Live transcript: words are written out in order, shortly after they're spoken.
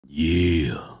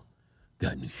Yeah.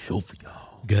 Got a new show for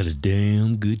y'all. Got a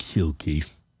damn good show, Keith.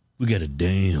 We got a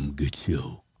damn good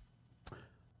show.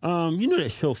 You know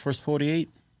that show, First 48?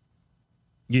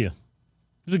 Yeah.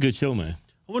 It's a good show, man.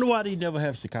 I wonder why they never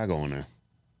have Chicago on there.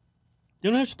 They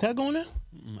don't have Chicago on there?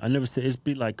 I never see. It'd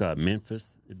be like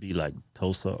Memphis. It'd be like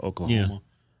Tulsa, Oklahoma. Yeah.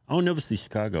 I don't never see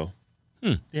Chicago.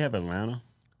 They have Atlanta.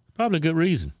 Probably a good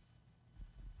reason.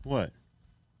 What?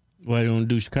 Why they don't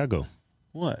do Chicago?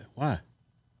 What? Why?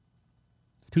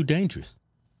 It's too dangerous.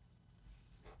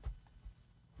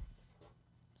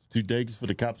 Too dangerous for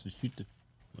the cops to shoot the...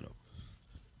 Whatever.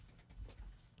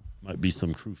 Might be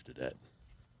some truth to that.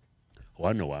 Oh,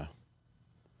 I know why.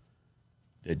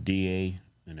 That DA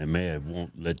and the mayor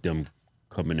won't let them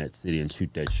come in that city and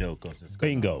shoot that show because it's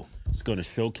Bingo. It's going to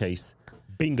showcase...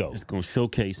 Bingo. It's going to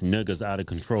showcase niggas out of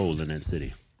control in that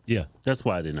city. Yeah. That's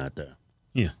why they're not there.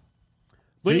 Yeah.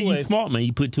 But See, anyway, you smart, man.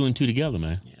 You put two and two together,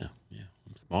 man. Yeah.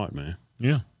 I'm smart, man.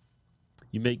 Yeah.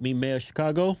 You make me mayor of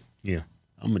Chicago, Yeah.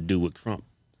 I'm going to do what Trump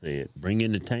said. Bring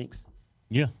in the tanks.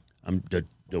 Yeah. The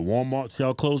Walmarts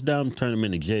y'all close down, turn them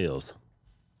into jails.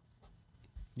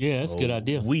 Yeah, that's a good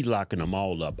idea. We locking them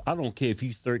all up. I don't care if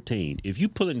you 13. If you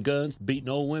pulling guns, beating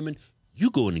old women, you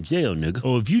going to jail, nigga.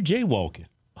 Oh, if you jaywalking,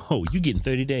 you getting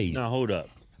 30 days. Now, hold up.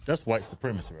 That's white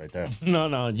supremacy right there.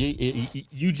 No.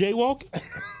 You jaywalking?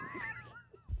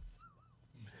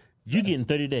 You getting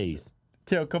 30 days.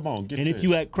 Kel, come on. Get And if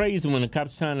you act crazy when the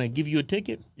cop's trying to give you a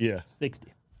ticket,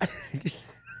 60.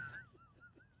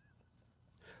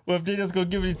 Well, if they just going to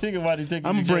give you a ticket, why they take you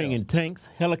I'm to jail? bringing tanks,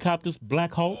 helicopters,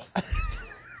 Black Hawks.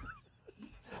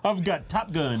 I've got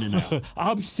Top Gun in there.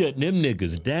 I'm shutting them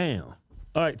niggas down.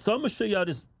 All right, so I'm going to show y'all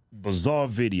this bizarre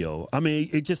video. I mean,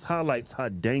 it just highlights how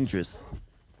dangerous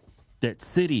that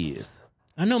city is.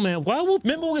 I know, man.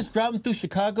 Remember we was driving through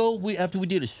Chicago? After we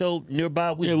did a show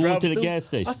nearby, we went to the gas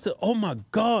station. I said, oh, my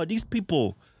God, these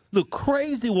people look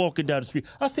crazy walking down the street.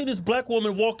 I see this black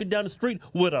woman walking down the street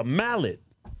with a mallet.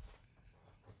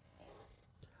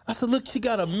 I said, look, she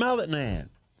got a mallet in her hand.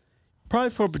 Probably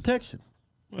for protection.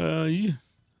 Well, you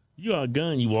are a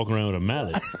gun, you walk around with a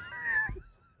mallet.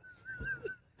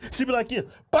 She be like, yeah,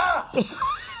 bah!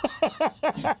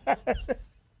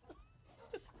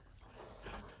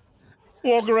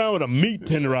 Walk around with a meat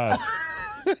tenderizer.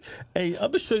 Hey, I'm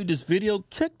going to show you this video.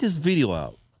 Check this video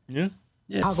out. Yeah.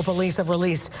 Chicago police have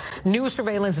released new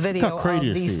surveillance video of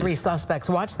these three suspects.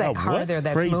 Watch that car there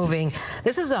that's moving.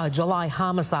 This is a July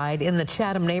homicide in the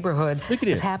Chatham neighborhood. Look at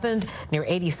this. This happened near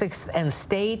 86th and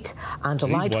State on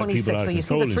July 26th. So you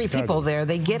see the three people there.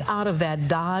 They get out of that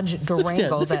Dodge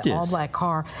Durango, that all-black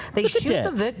car. They shoot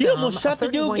the victim, You almost shot the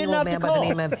dude getting out the car. by the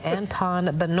name of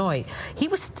Anton Benoit. He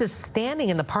was just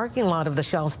standing in the parking lot of the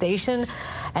Shell station,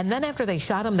 and then after they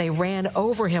shot him, they ran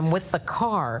over him with the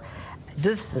car.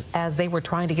 This, as they were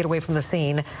trying to get away from the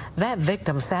scene. That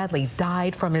victim sadly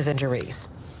died from his injuries.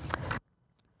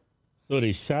 So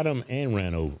they shot him and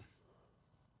ran over.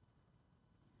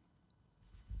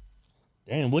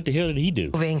 Damn, what the hell did he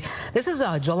do? This is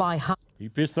a July. He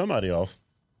pissed somebody off.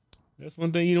 That's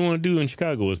one thing you don't want to do in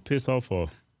Chicago is piss off a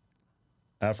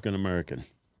African American,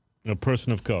 a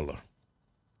person of color.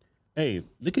 Hey,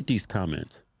 look at these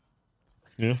comments.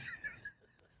 Yeah.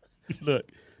 Look.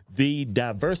 The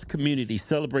diverse community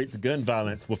celebrates gun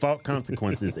violence without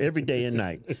consequences every day and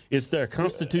night. It's their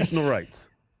constitutional rights.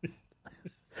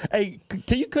 Hey,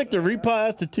 can you click the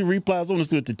replies? The two replies. I want to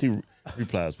see what the two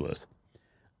replies was.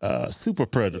 Super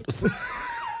predators.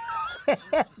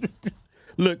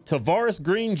 Look, Tavares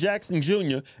Green Jackson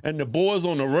Jr. and the boys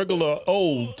on a regular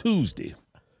old Tuesday.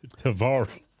 Tavares.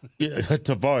 Yeah,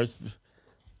 Tavares.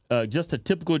 Just a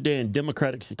typical day in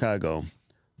Democratic Chicago.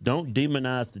 Don't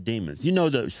demonize the demons. You know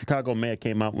the Chicago mayor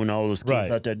came out when all those kids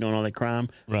out there doing all that crime.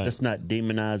 Right. Let's not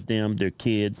demonize them. They're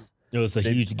kids. It was a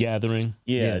huge gathering.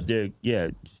 Yeah.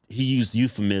 He used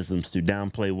euphemisms to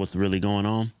downplay what's really going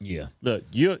on. Yeah. Look,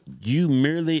 you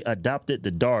merely adopted the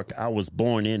dark. I was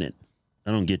born in it.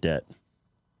 I don't get that.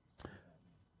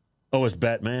 Oh, it's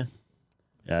Batman?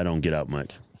 Yeah, I don't get out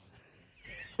much.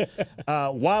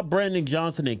 Why Brandon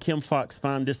Johnson and Kim Fox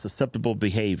find this acceptable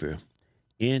behavior?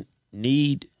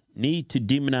 Need to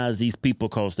demonize these people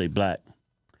because they black.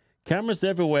 Cameras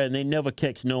everywhere and they never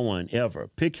catch no one, ever.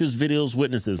 Pictures, videos,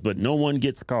 witnesses, but no one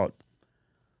gets caught.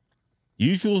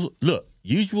 Usual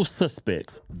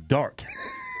suspects, dark.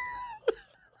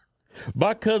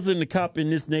 My cousin, the cop in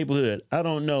this neighborhood, I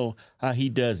don't know how he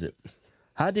does it.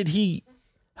 How did he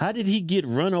get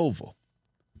run over?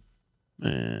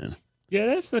 Man. Yeah,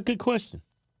 that's a good question.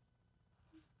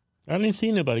 I didn't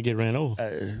see nobody get ran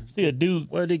over. See a dude.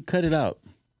 Well, they cut it out.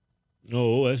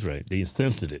 Oh, that's right. They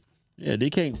censored it. Yeah, they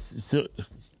can't.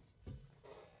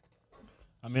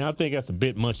 I mean, I think that's a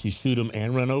bit much. You shoot them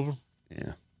and run over.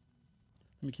 Yeah.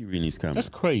 Let me keep reading these comments. That's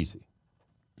crazy.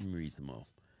 Let me read some more.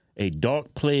 A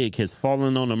dark plague has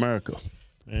fallen on America.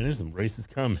 Man, there's some racist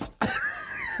comments.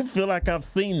 I feel like I've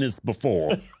seen this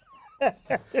before.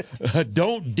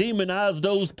 Don't demonize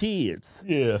those kids.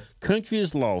 Yeah. Country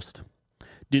is lost.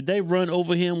 Did they run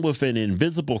over him with an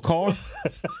invisible car?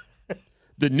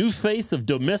 The new face of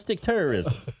domestic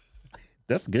terrorism.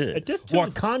 That's good.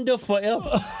 Wakanda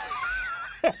forever.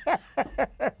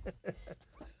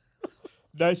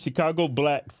 Nice Chicago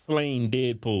black slain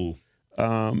Deadpool.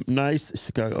 Nice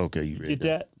Chicago. Okay, you read Get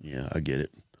that? Yeah, I get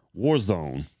it. War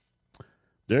zone.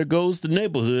 There goes the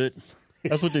neighborhood.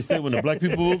 That's what they say when the black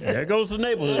people move. There goes the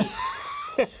neighborhood.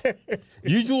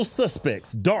 Usual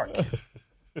suspects. Dark.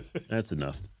 That's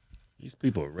enough. These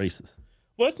people are racist.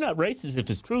 Well, it's not racist if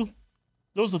it's true.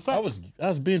 Those are facts. I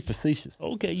was being facetious.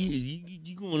 Okay,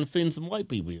 you going to offend some white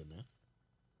people here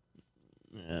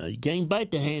now. You can't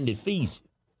bite the hand that feeds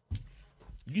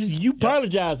you. You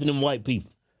apologizing to them white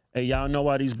people. Hey, y'all know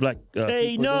why these black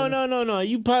hey, people no.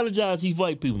 You apologize to these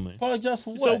white people, man. Apologize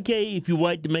for it's what? It's okay if you're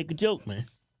white to make a joke, man.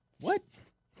 What?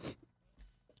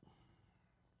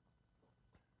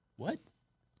 What?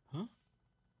 Huh?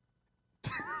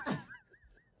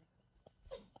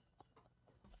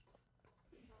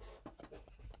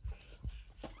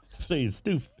 Playing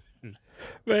stupid.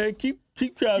 Man, keep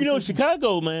trying. You know,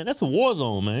 Chicago, man, that's a war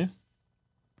zone, man.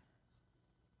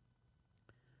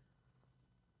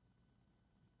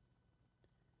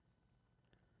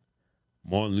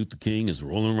 Martin Luther King is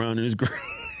rolling around in his grave.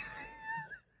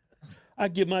 I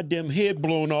get my damn head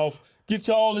blown off. Get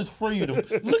y'all this freedom.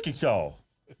 Look at y'all.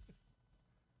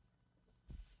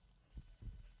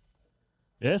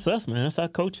 Yeah, that's us, man. That's our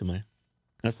culture, man.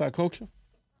 That's our culture?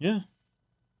 Yeah.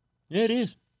 Yeah, it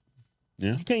is.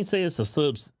 Yeah. You can't say it's a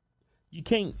subs. You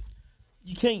can't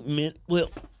well,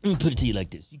 let me put it to you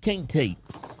like this. You can't take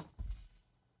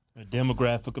a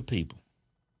demographic of people.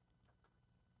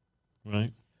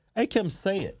 Right? Hey, Kim,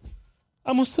 say it.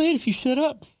 I'm going to say it if you shut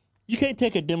up. You can't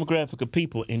take a demographic of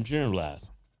people and generalize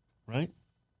them, right?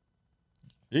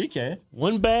 You can.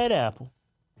 One bad apple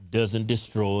doesn't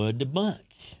destroy the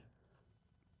bunch.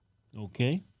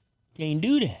 Okay? Can't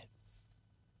do that.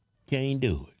 Can't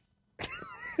do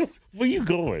it. Where you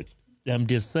going? I'm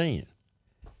just saying.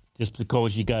 Just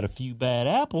because you got a few bad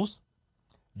apples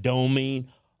don't mean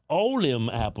all them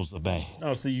apples are bad.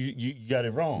 No, so you got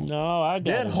it wrong. No, I got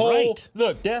that it whole right.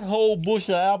 Look, that whole bush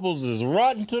of apples is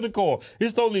rotten to the core.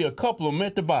 It's only a couple of them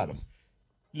at the bottom.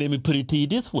 Let me put it to you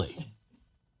this way.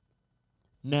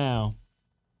 Now,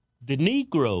 the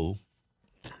Negro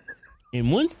in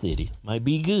one city might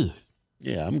be good.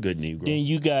 Yeah, I'm good Negro. Then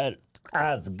you got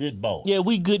I's a good boy. yeah,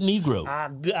 we good Negro.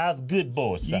 I's good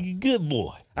boy, son. You good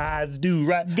boy. I's do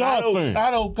right. God-fearing. I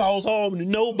don't cause harm to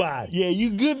nobody. Yeah,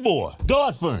 you good boy.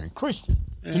 God-fearing, Christian,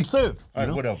 conservative. All right, you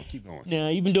know? whatever. Keep going. Now,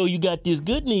 even though you got this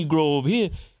good Negro over here,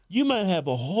 you might have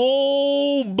a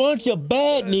whole bunch of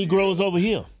bad Negroes over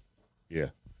here. Yeah.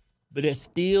 But that's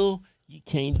still, you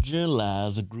can't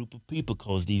generalize a group of people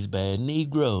because these bad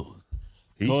Negroes.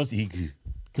 He good.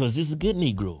 Because this is a good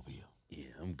Negro over here. Yeah,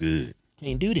 I'm good.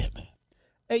 Can't do that, man.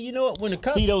 Hey, you know what? When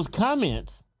the See, those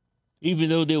comments, even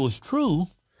though they was true,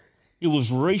 it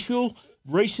was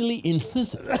racially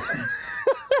insensitive.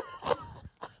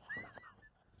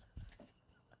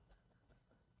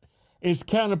 It's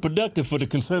counterproductive for the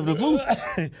conservative movement.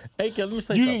 Hey, let me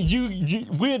say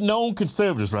something. We're known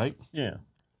conservatives, right? Yeah.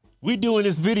 We're doing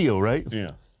this video, right?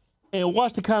 Yeah. And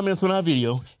watch the comments on our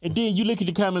video, and then you look at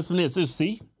the comments from this.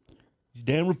 See, these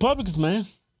damn Republicans, man,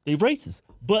 they racist.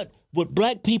 But what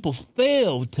black people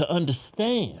fail to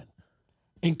understand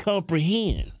and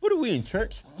comprehend. What are we in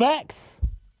church? Facts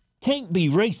can't be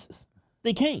racist.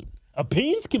 They can't.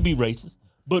 Opinions can be racist,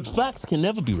 but facts can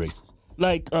never be racist.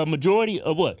 Like a majority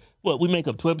of what? What, we make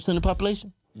up 12% of the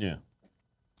population? Yeah.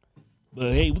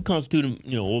 But hey, we constitute,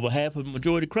 over half of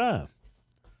majority crime.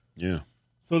 Yeah.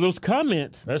 So those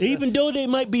comments, even though they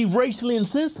might be racially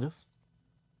insensitive,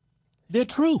 they're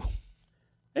true.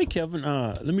 Hey, Kevin,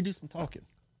 let me do some talking.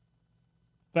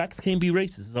 Facts can't be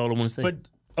racist, is all I want to say. But,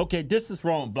 okay, this is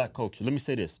wrong with black culture. Let me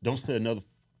say this. Don't say another.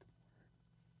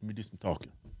 Let me do some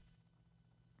talking.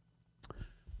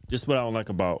 This is what I don't like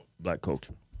about black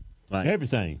culture. Like,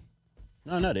 everything.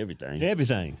 No, not everything.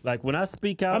 Everything. Like, when I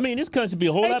speak out. I mean, this country be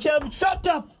a whole lot. Hey, Kevin, shut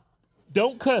up.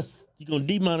 Don't cuss. You're going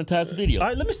to demonetize the video. All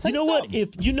right, let me say You know something.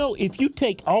 what? If you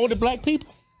take all the black people,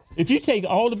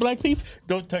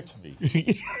 Don't touch me.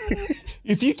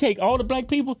 if you take all the black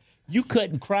people, you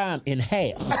cutting crime in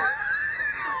half.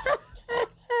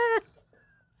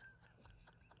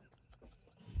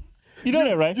 You know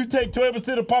that, right? You take 12% of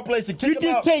the population, kick You them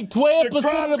just out, take 12% of the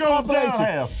crime goes down population.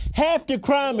 half. Half the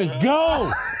crime is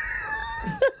gone.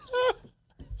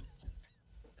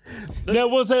 Now,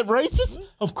 was that racist?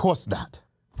 Of course not.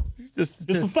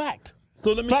 It's a fact.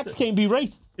 So let me Facts can't be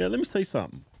racist. Yeah, let me say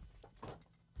something.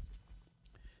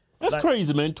 That's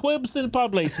crazy, man. 12% of the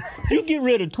population. You get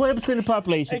rid of 12% of the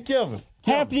population. Hey, Kevin.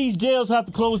 Half of these jails have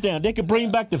to close down. They could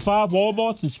bring back the 5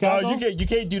 Walmarts in Chicago. You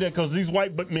can't do that because these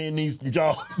white men need some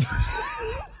jobs.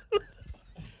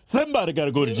 Somebody got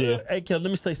to go to jail. Hey, Kevin, let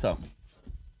me say something.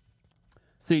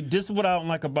 See, this is what I don't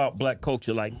like about black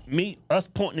culture. Like us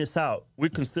pointing this out, we're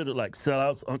considered like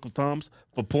sellouts, Uncle Toms,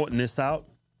 for pointing this out.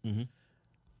 Mm-hmm.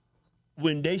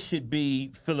 When they should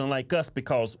be feeling like us,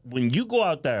 because when you go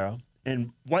out there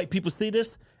and white people see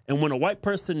this, and when a white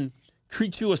person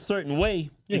treats you a certain way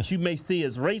that you may see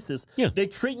as racist, they're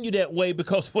treating you that way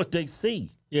because what they see.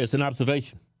 Yeah, it's an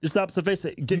observation. It's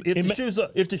observation.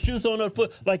 If the shoes on her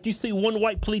foot, like you see one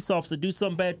white police officer do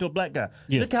something bad to a black guy.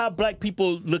 Yeah. Look how black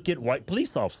people look at white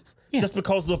police officers. Yeah. Just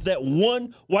because of that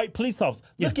one white police officer.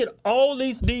 Yeah. Look at all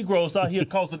these Negroes out here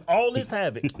causing all this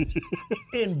havoc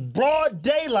in broad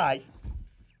daylight.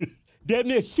 Damn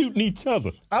near shooting each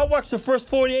other. I watched the first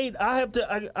 48.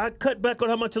 I cut back on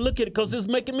how much I look at it because it's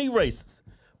making me racist.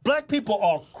 Black people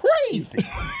are crazy.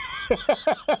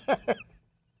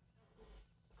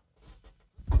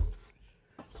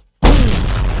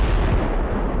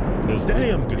 It's a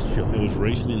damn good show. It was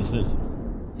racially insensitive.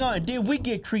 No, and then we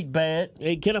get treated bad.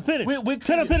 Hey, can I finish?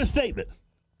 Can I finish a statement?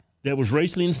 That was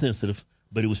racially insensitive,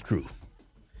 but it was true.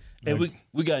 And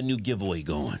we got a new giveaway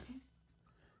going.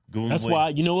 That's why,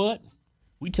 you know what?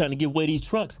 We trying to give away these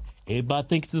trucks. Everybody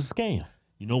thinks it's a scam.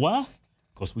 You know why?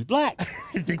 Because we black.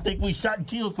 They think we shot and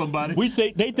killed somebody.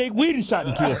 They think we done shot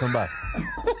and killed somebody.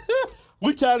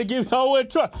 We trying to give y'all a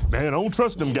truck. Man, I don't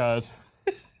trust them guys.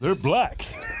 They're black.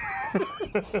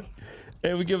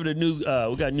 Hey, we got a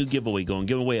new giveaway going.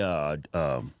 Giving away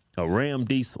a Ram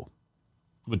diesel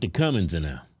with the Cummins in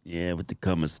there. Yeah, with the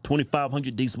Cummins.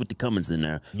 2,500 diesel with the Cummins in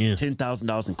there. Yeah.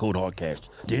 $10,000 in cold hard cash.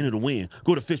 The end of the win.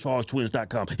 Go to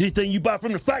hodgetwins.com. Anything you buy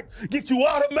from the site gets you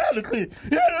automatically.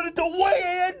 Yeah, the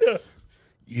way in.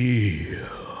 Yeah.